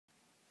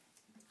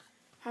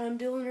Hi, I'm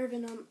Dylon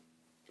Ervin,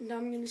 and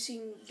I'm going to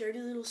sing Dirty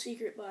Little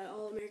Secret by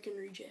All American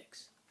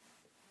Rejects.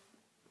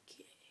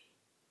 Okay.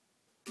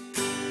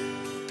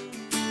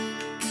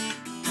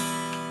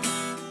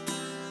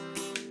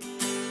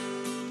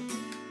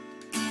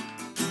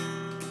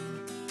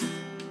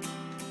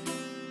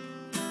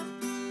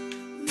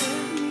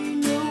 Let me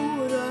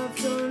know what I've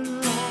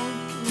done wrong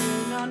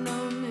when I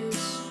know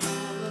this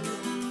all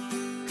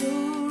alone.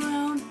 Go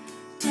around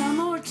a time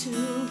or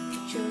two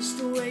just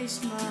to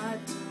waste my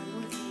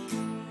time with you.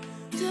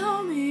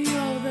 Tell me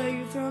all that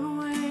you've thrown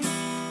away.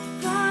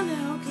 Find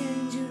out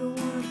games you don't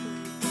want to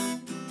play.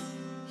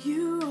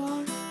 You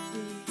are the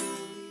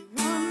only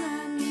one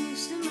that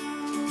needs to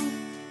know.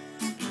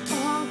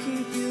 I'll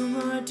keep you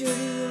my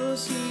dirty little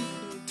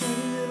secret,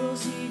 dirty little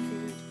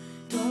secret.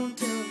 Don't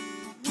tell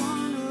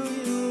anyone or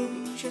you'll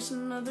be just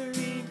another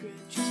regret,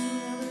 just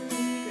another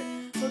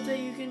regret. Hope that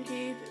you can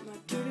keep it, my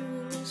dirty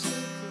little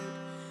secret.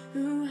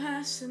 Who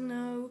has to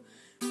know?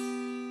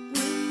 When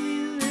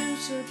we live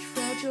such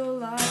fragile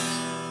lives,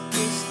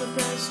 it's the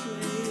best way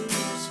to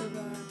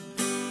survive.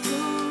 Go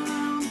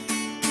around a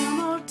time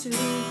or two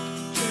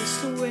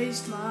just to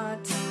waste my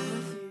time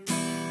with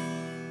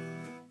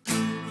you.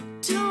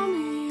 Tell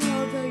me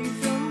all that you've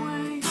thrown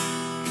away.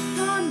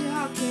 Find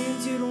out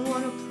games you don't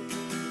want to play.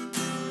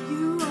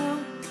 You are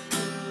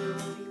the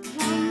only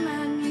one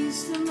that needs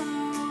to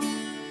know.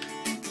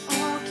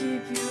 I'll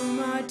keep you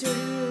my dirty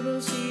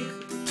little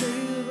secret,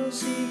 dirty little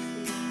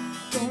secret.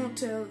 Don't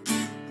tell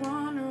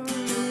anyone or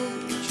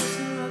you'll be just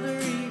another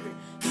regret,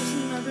 just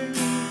another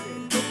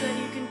regret. Hope that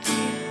you can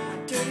keep my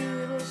dirty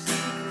little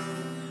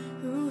secret.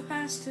 Who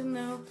has to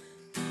know?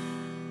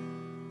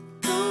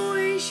 The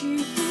way she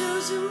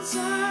feels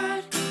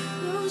inside,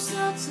 those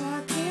thoughts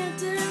I can't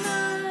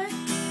deny.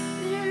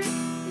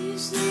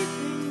 These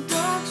sleeping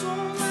dogs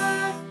won't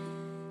lie,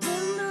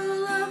 and the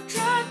love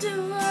tried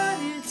to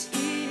hide, it's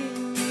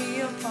eating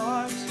me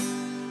apart.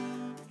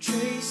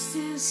 Trace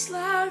this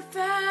life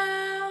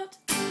out.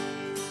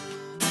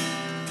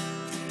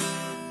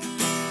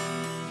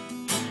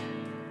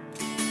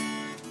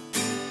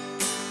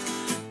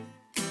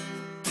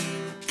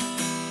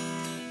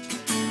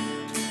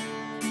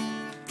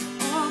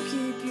 I'll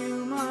keep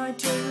you my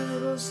dirty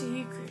little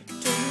secret,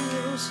 dirty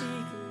little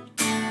secret.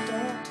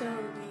 Don't tell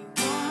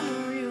anyone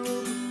or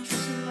you'll be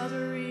just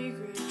another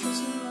regret,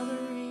 just another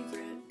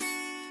regret.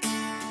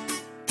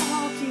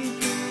 I'll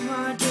keep you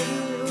my dirty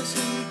little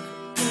secret,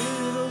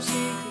 dirty little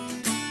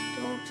secret.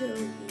 Don't tell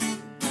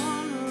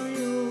anyone or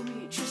you'll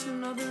be just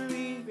another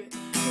regret,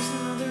 just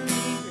another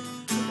regret.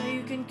 Hope that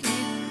you can keep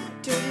my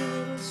dirty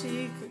little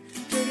secret,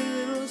 dirty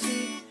little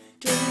secret,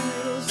 dirty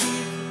little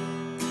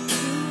secret.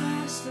 Who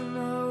has to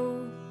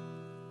know?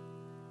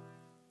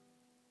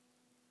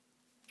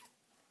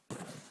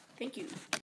 Thank you.